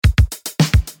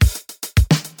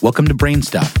Welcome to Brain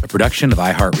Stuff, a production of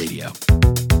iHeartRadio.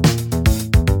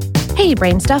 Hey,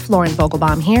 Brain Stuff, Lauren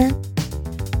Vogelbaum here.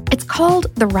 It's called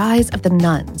The Rise of the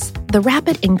Nuns, the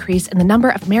rapid increase in the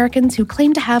number of Americans who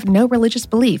claim to have no religious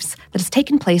beliefs that has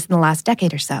taken place in the last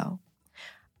decade or so.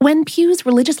 When Pew's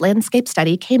Religious Landscape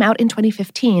Study came out in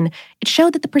 2015, it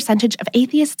showed that the percentage of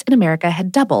atheists in America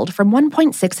had doubled from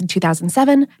 1.6 in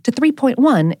 2007 to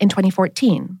 3.1 in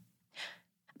 2014.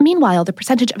 Meanwhile, the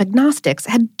percentage of agnostics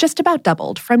had just about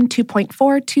doubled from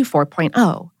 2.4 to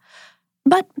 4.0.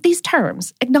 But these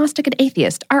terms, agnostic and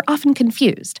atheist, are often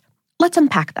confused. Let's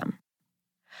unpack them.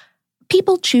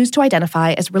 People choose to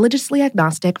identify as religiously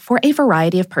agnostic for a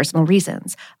variety of personal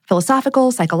reasons: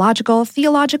 philosophical, psychological,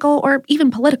 theological, or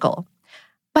even political.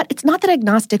 But it's not that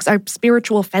agnostics are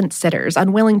spiritual fence-sitters,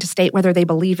 unwilling to state whether they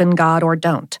believe in God or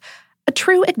don't. A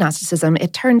true agnosticism,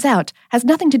 it turns out, has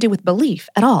nothing to do with belief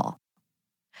at all.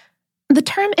 The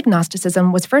term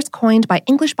agnosticism was first coined by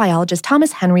English biologist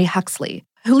Thomas Henry Huxley,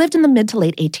 who lived in the mid to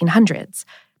late 1800s.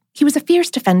 He was a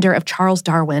fierce defender of Charles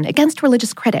Darwin against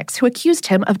religious critics who accused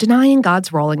him of denying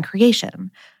God's role in creation.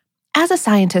 As a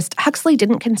scientist, Huxley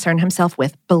didn't concern himself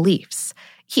with beliefs.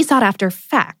 He sought after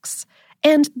facts,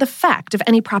 and the fact of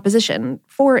any proposition,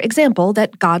 for example,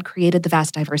 that God created the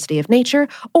vast diversity of nature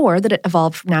or that it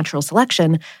evolved from natural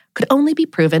selection, could only be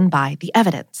proven by the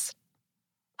evidence.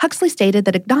 Huxley stated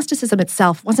that agnosticism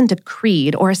itself wasn't a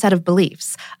creed or a set of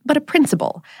beliefs, but a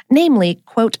principle, namely,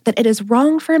 quote, that it is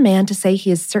wrong for a man to say he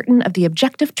is certain of the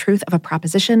objective truth of a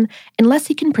proposition unless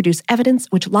he can produce evidence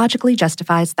which logically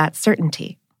justifies that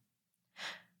certainty.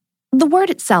 The word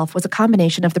itself was a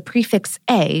combination of the prefix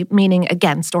a, meaning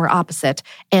against or opposite,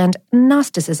 and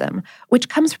Gnosticism, which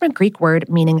comes from a Greek word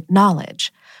meaning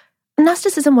knowledge.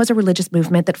 Gnosticism was a religious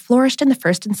movement that flourished in the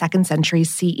 1st and 2nd centuries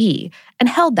CE, and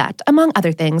held that, among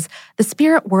other things, the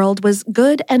spirit world was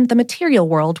good and the material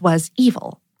world was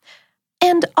evil.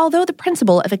 And although the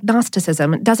principle of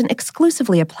agnosticism doesn't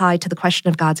exclusively apply to the question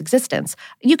of God's existence,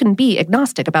 you can be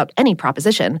agnostic about any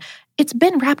proposition, it's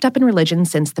been wrapped up in religion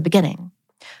since the beginning.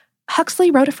 Huxley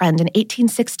wrote a friend in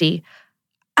 1860,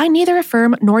 "I neither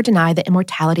affirm nor deny the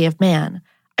immortality of man.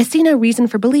 I see no reason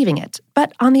for believing it,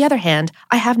 but on the other hand,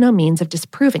 I have no means of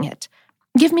disproving it.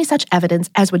 Give me such evidence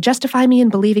as would justify me in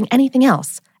believing anything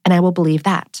else, and I will believe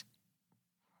that."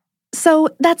 So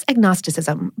that's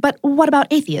agnosticism, but what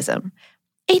about atheism?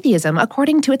 Atheism,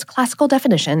 according to its classical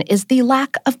definition, is the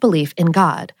lack of belief in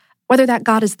God. Whether that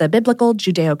God is the biblical,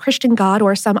 Judeo-Christian God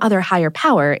or some other higher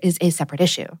power is a separate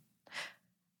issue.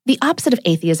 The opposite of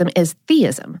atheism is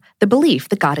theism, the belief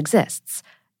that God exists.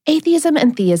 Atheism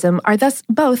and theism are thus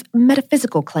both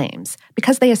metaphysical claims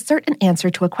because they assert an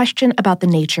answer to a question about the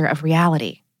nature of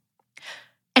reality.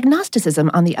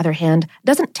 Agnosticism, on the other hand,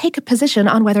 doesn't take a position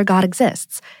on whether God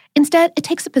exists. Instead, it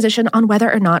takes a position on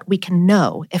whether or not we can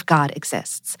know if God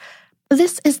exists.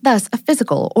 This is thus a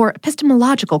physical or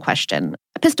epistemological question,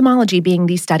 epistemology being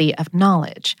the study of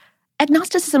knowledge.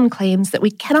 Agnosticism claims that we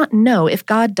cannot know if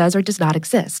God does or does not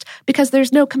exist because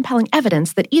there's no compelling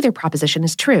evidence that either proposition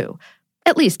is true.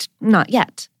 At least, not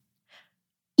yet.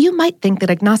 You might think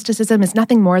that agnosticism is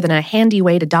nothing more than a handy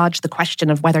way to dodge the question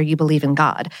of whether you believe in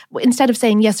God. Instead of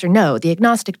saying yes or no, the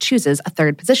agnostic chooses a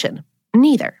third position: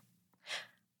 neither.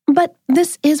 But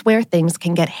this is where things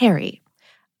can get hairy.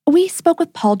 We spoke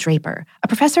with Paul Draper, a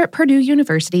professor at Purdue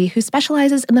University who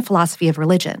specializes in the philosophy of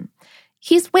religion.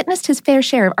 He's witnessed his fair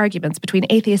share of arguments between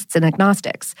atheists and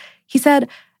agnostics. He said,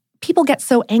 "People get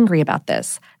so angry about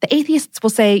this. The atheists will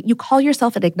say, you call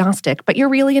yourself an agnostic, but you're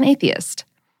really an atheist."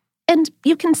 And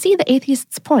you can see the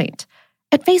atheist's point.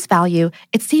 At face value,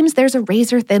 it seems there's a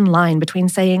razor-thin line between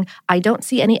saying, I don't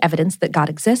see any evidence that God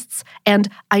exists, and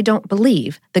I don't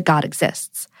believe that God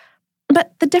exists.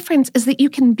 But the difference is that you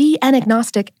can be an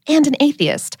agnostic and an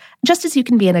atheist, just as you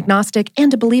can be an agnostic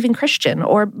and a believing Christian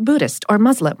or Buddhist or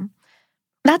Muslim.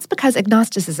 That's because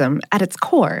agnosticism, at its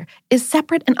core, is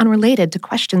separate and unrelated to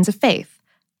questions of faith.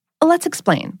 Let's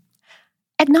explain.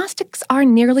 Agnostics are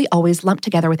nearly always lumped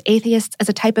together with atheists as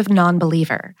a type of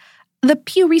non-believer. The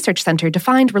Pew Research Center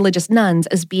defined religious nuns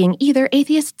as being either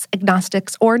atheists,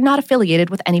 agnostics, or not affiliated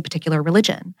with any particular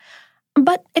religion.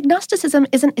 But agnosticism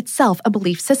isn't itself a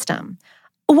belief system.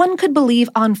 One could believe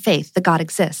on faith that God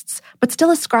exists, but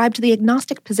still ascribe to the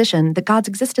agnostic position that God's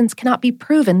existence cannot be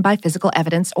proven by physical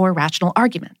evidence or rational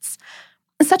arguments.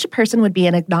 Such a person would be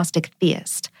an agnostic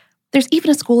theist. There's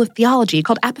even a school of theology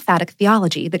called apophatic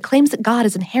theology that claims that God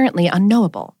is inherently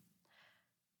unknowable.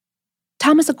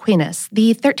 Thomas Aquinas,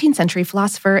 the 13th century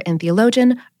philosopher and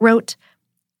theologian, wrote,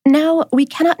 "Now we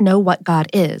cannot know what God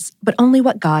is, but only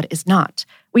what God is not.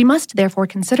 We must therefore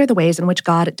consider the ways in which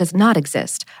God does not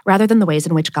exist, rather than the ways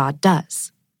in which God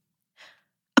does."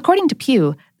 According to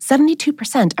Pew,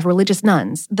 72% of religious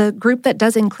nuns, the group that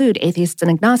does include atheists and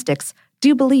agnostics,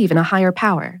 do believe in a higher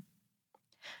power.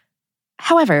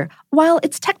 However, while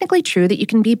it's technically true that you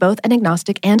can be both an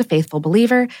agnostic and a faithful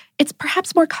believer, it's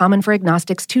perhaps more common for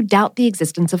agnostics to doubt the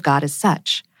existence of God as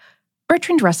such.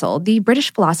 Bertrand Russell, the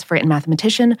British philosopher and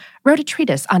mathematician, wrote a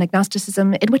treatise on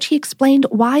agnosticism in which he explained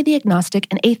why the agnostic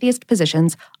and atheist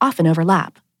positions often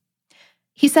overlap.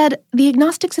 He said, the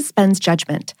agnostic suspends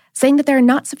judgment, saying that there are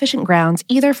not sufficient grounds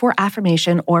either for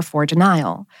affirmation or for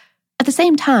denial. At the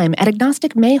same time, an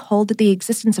agnostic may hold that the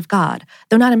existence of God,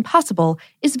 though not impossible,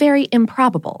 is very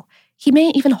improbable. He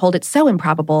may even hold it so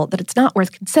improbable that it's not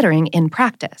worth considering in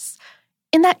practice.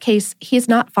 In that case, he is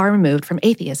not far removed from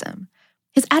atheism.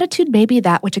 His attitude may be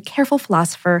that which a careful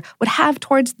philosopher would have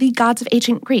towards the gods of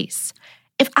ancient Greece.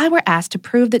 If I were asked to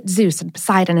prove that Zeus and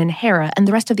Poseidon and Hera and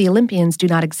the rest of the Olympians do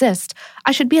not exist,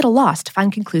 I should be at a loss to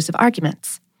find conclusive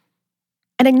arguments.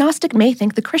 An agnostic may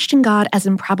think the Christian God as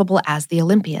improbable as the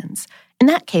Olympians. In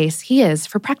that case, he is,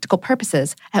 for practical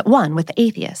purposes, at one with the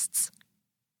atheists.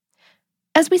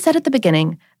 As we said at the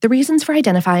beginning, the reasons for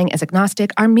identifying as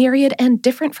agnostic are myriad and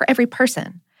different for every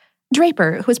person.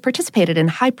 Draper, who has participated in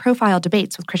high-profile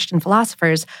debates with Christian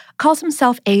philosophers, calls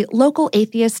himself a local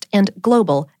atheist and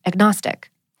global agnostic.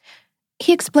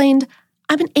 He explained,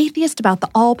 I'm an atheist about the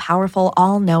all-powerful,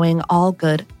 all-knowing,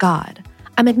 all-good God.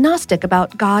 I'm agnostic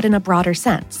about God in a broader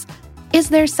sense. Is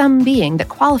there some being that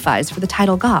qualifies for the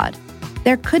title God?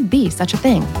 There could be such a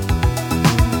thing.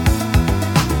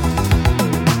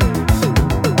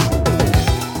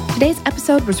 Today's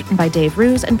episode was written by Dave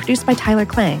Roos and produced by Tyler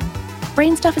Klang.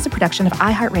 Brainstuff is a production of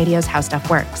iHeartRadio's How Stuff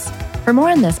Works. For more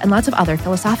on this and lots of other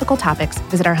philosophical topics,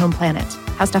 visit our home planet,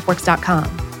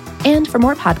 howstuffworks.com. And for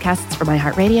more podcasts from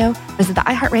iHeartRadio, visit the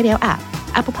iHeartRadio app,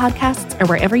 Apple Podcasts, or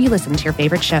wherever you listen to your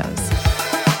favorite shows.